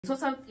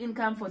Total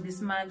income for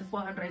this month,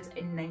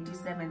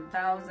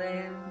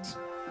 497,000.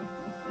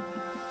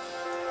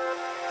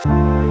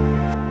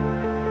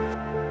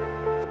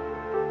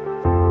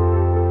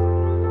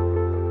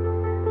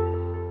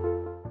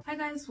 Hi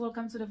guys,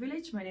 welcome to the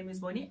village. My name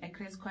is Boni. I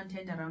create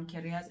content around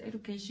careers,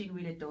 education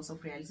with a dose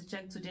of reality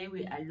check. Today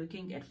we are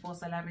looking at 4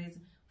 salaries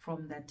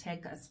from the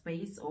tech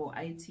space or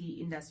IT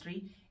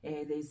industry.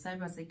 There is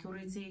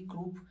cybersecurity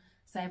group,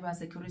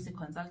 cybersecurity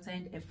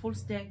consultant, a full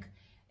stack,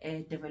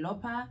 a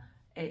developer,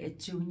 a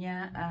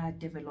junior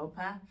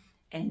developer,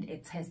 and a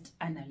test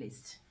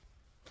analyst.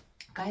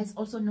 Guys,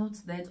 also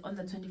note that on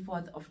the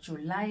 24th of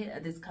July,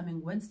 this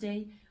coming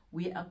Wednesday,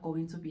 we are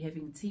going to be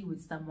having tea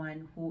with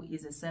someone who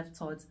is a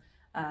self-taught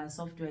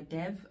software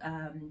dev.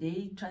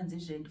 They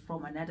transitioned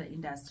from another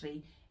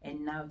industry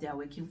and now they are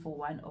working for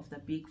one of the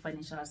big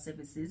financial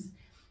services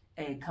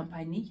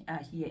company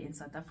here in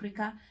South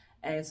Africa.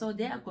 So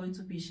they are going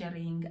to be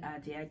sharing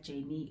their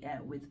journey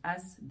with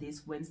us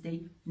this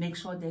Wednesday. Make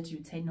sure that you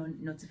turn on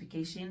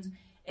notifications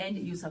and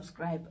you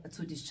subscribe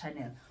to this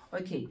channel.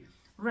 Okay,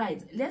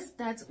 right, let's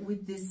start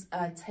with this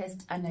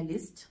test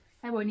analyst.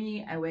 Hi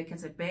Boni, I work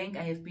at a bank.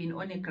 I have been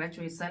on a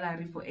graduate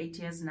salary for 8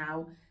 years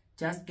now,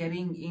 just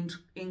getting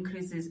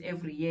increases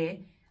every year.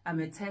 I'm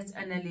a test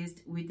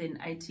analyst with an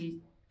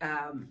IT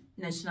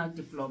national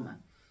diploma.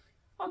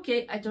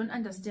 Okay, I don't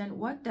understand.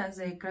 What does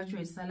a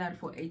graduate salary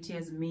for 8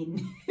 years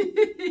mean?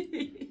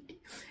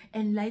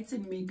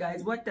 Enlighten me,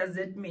 guys. What does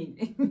that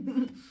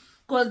mean?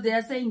 Because they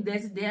are saying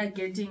that they are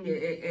getting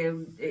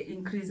an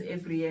increase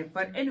every year.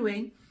 But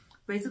anyway,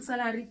 basic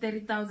salary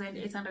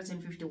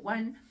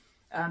 30,851,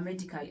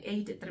 medical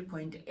aid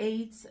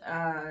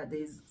 3.8.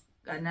 There's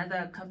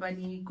another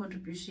company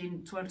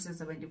contribution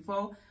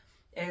 1274.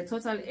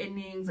 Total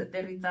earnings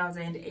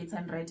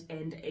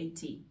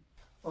 30,880.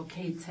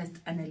 Okay, test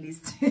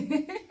analyst.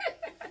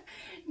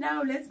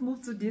 Now let's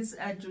move to this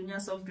junior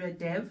software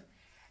dev.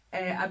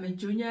 I'm a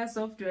junior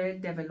software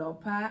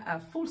developer, a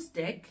full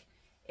stack.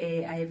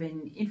 I have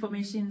an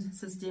information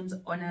systems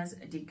honors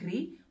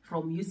degree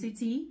from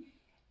UCT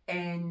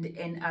and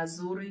an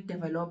Azure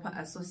developer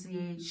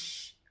associate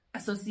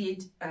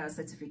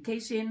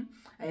certification.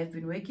 I have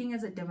been working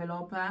as a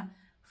developer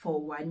for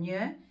 1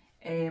 year.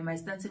 My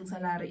starting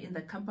salary in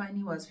the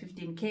company was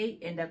 15K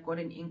and I got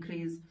an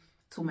increase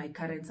to my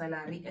current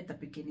salary at the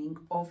beginning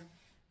of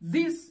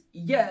this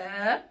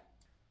year.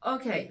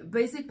 Okay,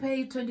 basic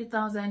pay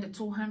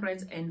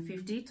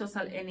 20,250,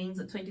 total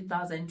earnings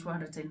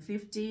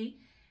 20,250,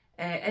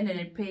 and a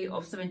net pay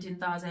of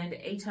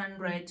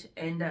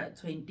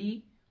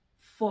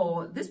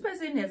 17,824. This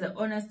person has an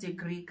honors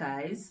degree,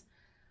 guys.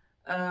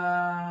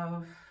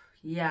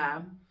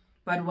 Yeah,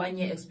 but 1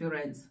 year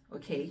experience.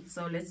 Okay,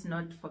 so let's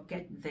not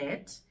forget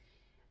that.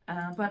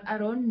 But I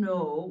don't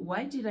know,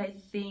 why did I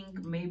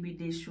think maybe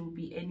they should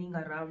be earning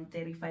around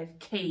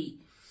 35K?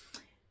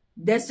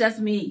 That's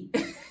just me.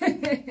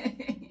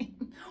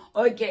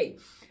 Okay,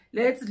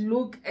 let's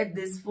look at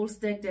this full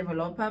stack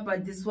developer,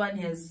 but this one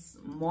has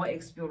more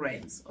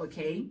experience.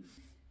 Okay,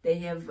 they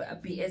have a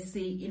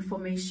BSc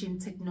information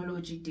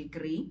technology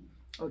degree.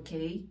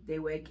 Okay, they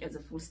work as a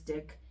full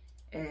stack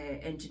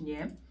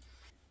engineer.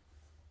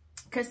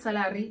 Cash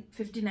salary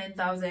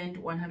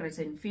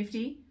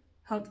 59,150.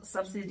 Health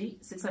subsidy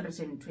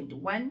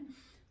 621,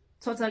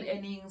 total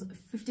earnings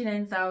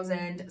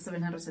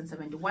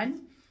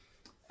 59,771,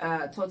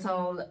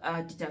 total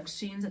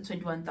deductions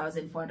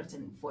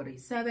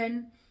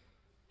 21,447,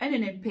 and a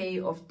net pay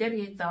of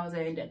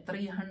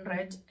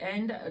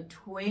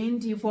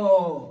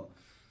 38,324.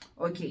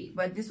 Okay,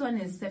 but this one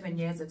has 7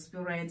 years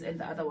experience and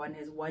the other one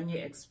has 1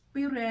 year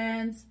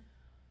experience.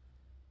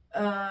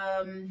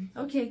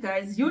 Okay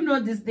guys, you know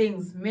these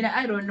things.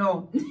 I don't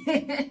know.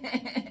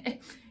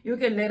 You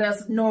can let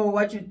us know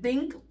what you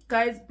think,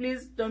 guys.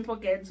 Please don't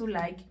forget to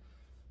like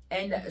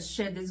and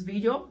share this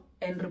video,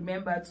 and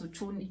remember to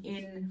tune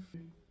in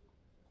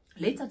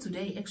later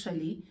today.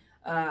 Actually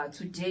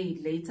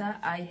later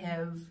I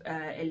have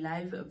a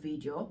live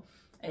video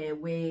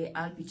where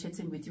I'll be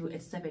chatting with you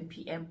at 7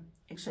 p.m.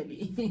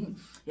 actually.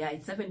 Yeah,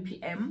 it's 7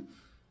 p.m.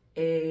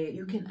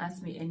 You can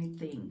ask me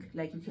anything,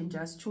 like you can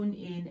just tune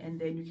in and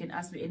then you can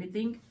ask me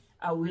anything.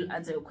 I will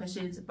answer your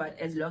questions, but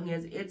as long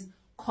as it's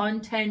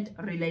content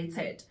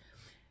related.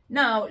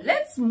 Now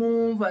let's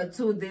move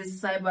to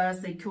this cyber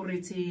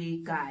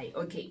security guy.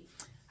 Okay,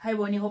 hi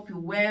Boni, hope you're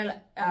well.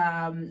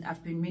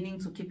 I've been meaning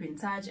to keep in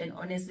touch, and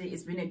honestly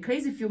it's been a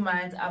crazy few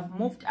months. I've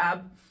moved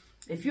up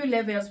a few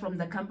levels from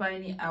the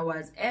company I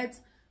was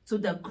at to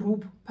the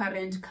group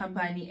parent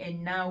company,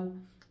 and now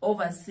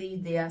oversee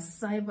their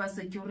cyber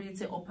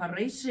security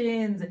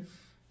operations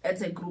at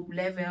a group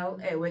level,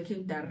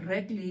 working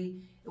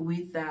directly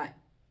with the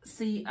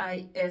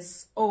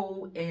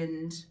CISO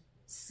and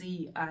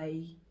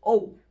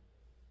CIO.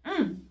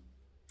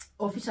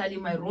 Officially,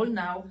 my role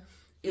now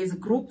is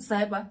group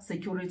cyber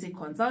security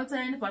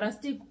consultant, but I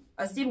still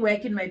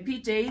work in my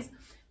PJs.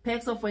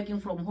 Perks of working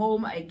from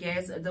home, I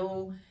guess,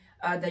 though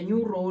the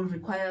new role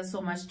requires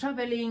so much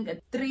traveling.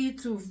 3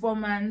 to 4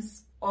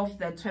 months of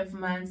the 12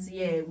 months,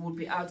 yeah, will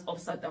be out of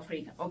South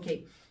Africa.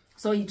 Okay,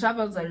 So he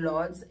travels a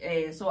lot.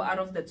 So out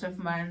of the 12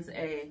 months,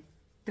 3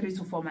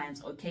 to 4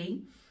 months,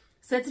 okay?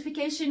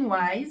 Certification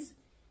wise,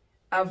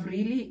 I've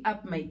really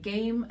upped my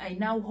game. I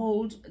now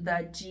hold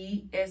the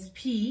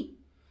GSP,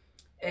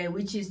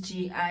 which is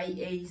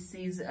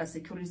GIAC's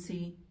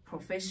Security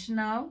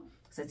Professional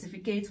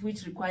Certificate,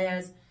 which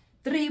requires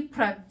 3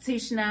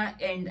 practitioner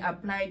and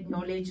applied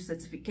knowledge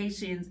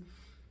certifications,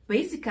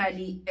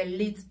 basically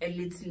elite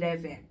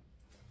level.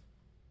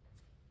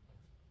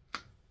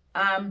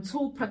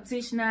 2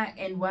 practitioner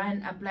and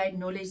 1 applied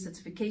knowledge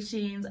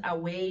certifications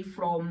away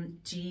from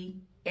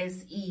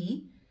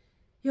GSE.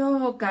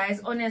 Yo guys,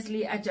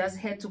 honestly, I just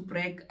had to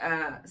break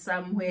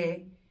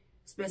somewhere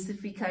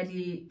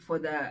specifically for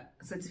the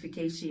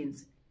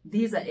certifications.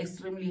 These are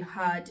extremely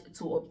hard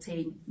to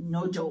obtain,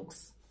 no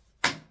jokes.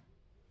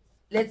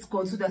 Let's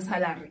go to the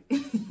salary.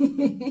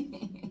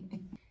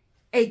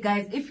 Hey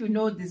guys, if you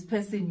know this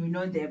person, you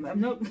know them.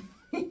 I'm not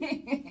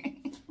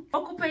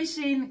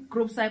occupation,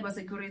 group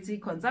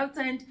cybersecurity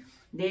consultant.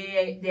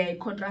 They're a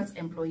contract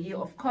employee,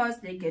 of course.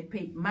 They get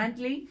paid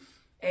monthly.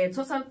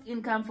 Total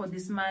income for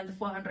this month,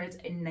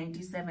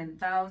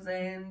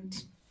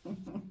 497,000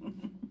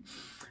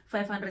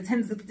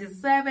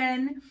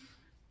 567.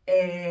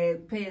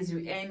 Pay as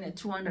you earn,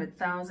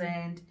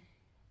 200,000.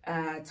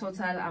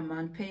 Total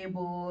amount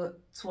payable,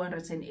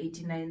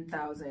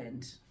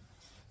 289,000.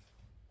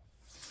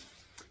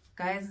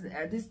 Guys,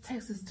 this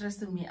text is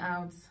stressing me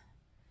out.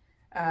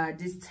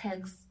 This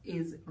text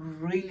is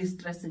really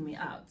stressing me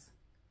out.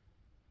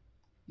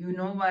 You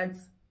know what?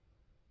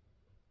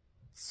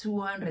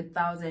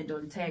 200,000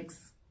 on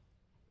text.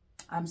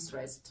 I'm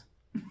stressed.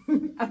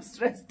 I'm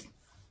stressed.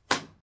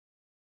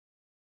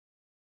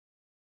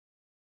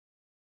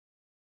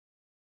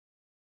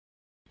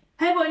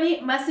 Hi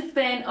Boni, massive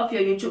fan of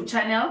your YouTube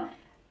channel.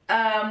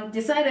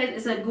 Decided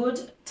it's a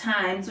good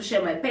time to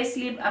share my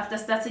payslip after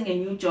starting a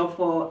new job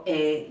for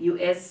a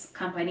US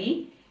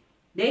company.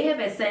 They have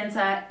a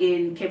center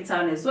in Cape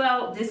Town as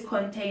well. This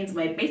contains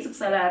my basic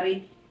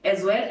salary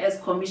as well as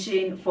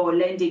commission for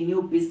landing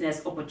new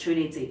business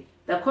opportunity.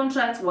 The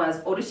contract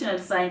was originally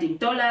signed in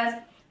dollars,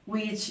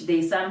 which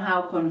they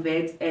somehow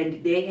convert,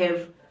 and they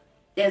have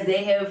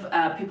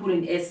people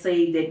in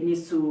SA that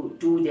needs to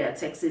do their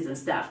taxes and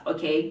stuff.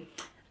 Okay,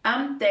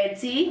 I'm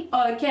 30.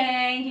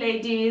 Okay,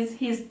 ladies,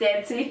 he's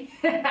 30. He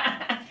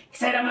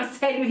said I must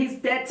tell you he's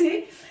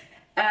 30.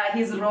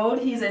 His role,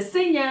 he's a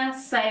senior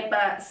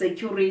cyber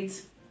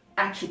security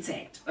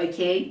architect.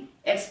 Okay,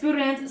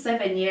 experience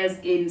 7 years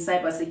in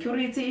cyber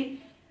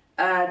security,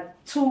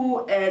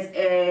 2 as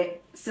a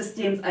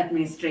systems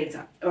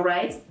administrator. All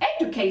right,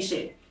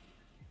 education,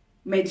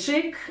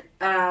 metric,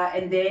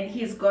 and then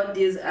he's got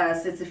these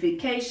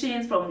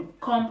certifications from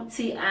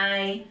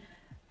CompTI.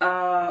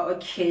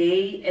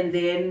 Okay, and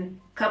then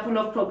couple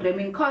of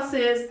programming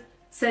courses,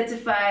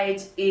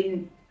 certified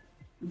in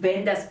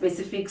vendor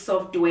specific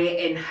software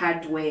and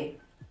hardware.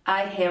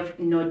 I have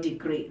no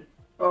degree.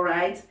 All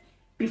right,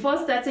 before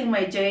starting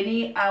my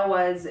journey, I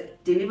was a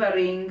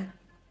delivery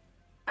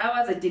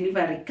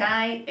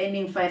guy,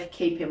 earning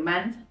 5K per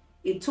month.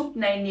 It took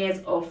 9 years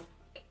of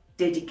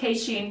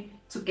dedication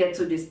to get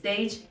to this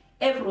stage.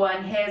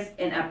 Everyone has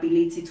an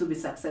ability to be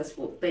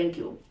successful. Thank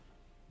you.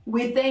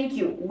 We thank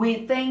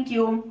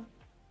you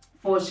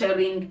for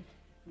sharing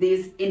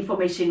this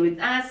information with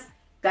us.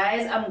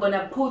 Guys, I'm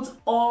gonna put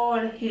all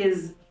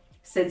his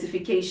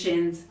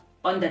certifications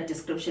on the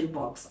description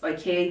box,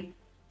 okay?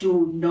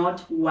 Do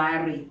not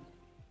worry.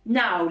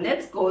 Now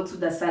let's go to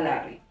the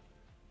salary.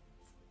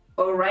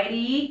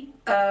 Alrighty,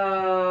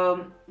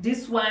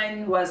 this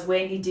one was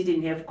when he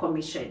didn't have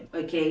commission.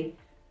 Okay,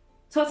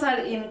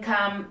 total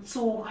income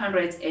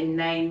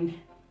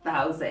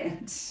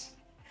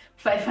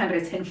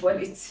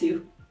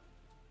 209,542.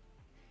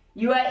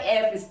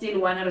 UIF is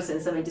still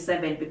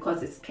 177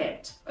 because it's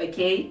kept.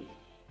 Okay,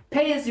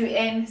 pay as you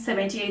earn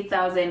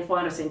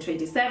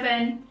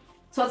 78,427.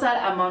 Total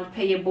amount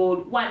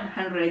payable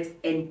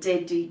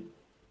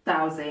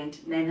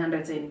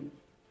 130,900.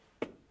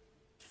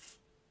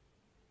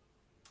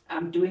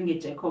 I'm doing a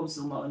Jacob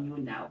Zuma on you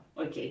now.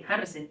 Okay,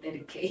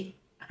 130K.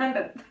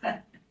 100.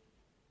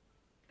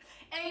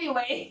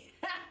 Anyway,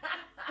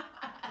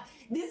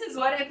 this is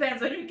what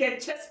happens when you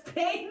get chest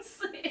pains.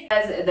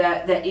 As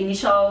the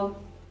initial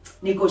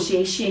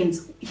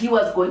negotiations, he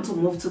was going to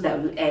move to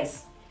the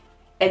US,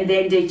 and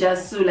then they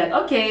just like,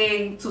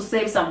 okay, to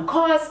save some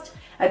cost.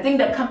 I think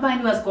the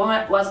company was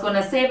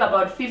gonna save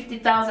about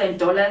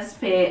 $50,000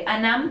 per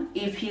annum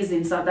if he's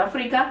in South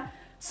Africa.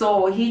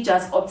 So he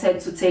just opted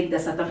to take the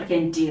South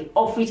African deal,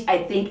 of which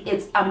I think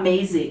it's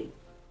amazing.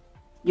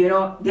 You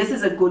know, this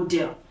is a good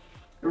deal.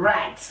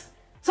 Right.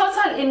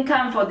 Total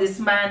income for this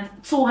month,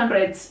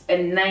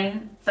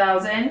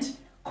 209,000.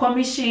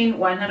 Commission,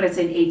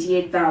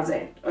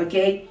 188,000.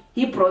 Okay.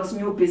 He brought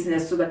new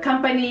business to the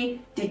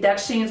company.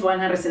 Deductions,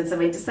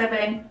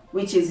 177,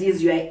 which is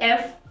his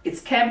UIF.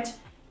 It's kept.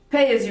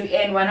 Pay as you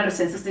earn,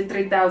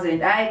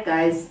 163,000. Alright,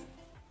 guys.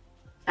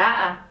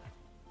 I'm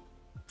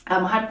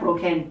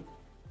heartbroken.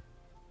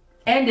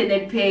 and a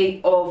net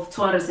pay of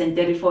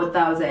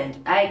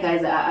 234,000. Hi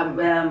guys,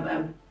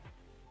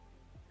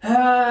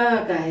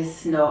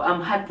 guys, no,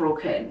 I'm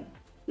heartbroken.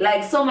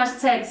 Like, so much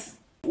tax,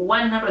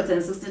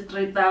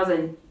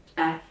 163,000.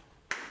 I'm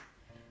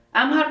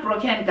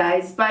heartbroken,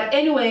 guys. But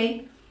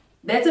anyway,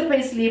 that's a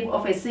pay slip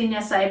of a senior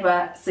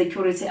cyber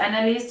security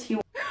analyst.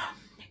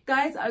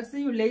 Guys, I'll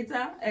see you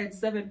later at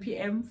 7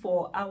 p.m.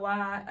 for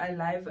our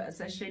live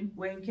session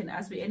where you can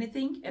ask me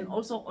anything. And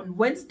also on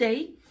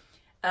Wednesday,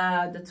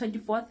 the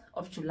 24th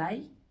of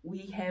July,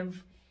 we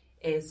have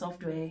a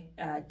software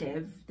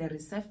dev, the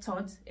reserve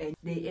taught, and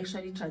they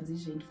actually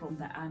transitioned from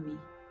the army.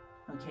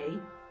 Okay,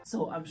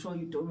 so I'm sure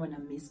you don't want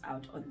to miss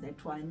out on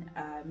that one.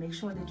 Make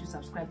sure that you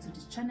subscribe to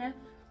this channel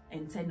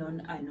and turn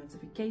on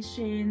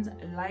notifications,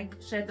 like,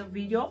 share the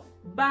video.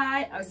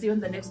 Bye, I'll see you on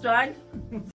the next one.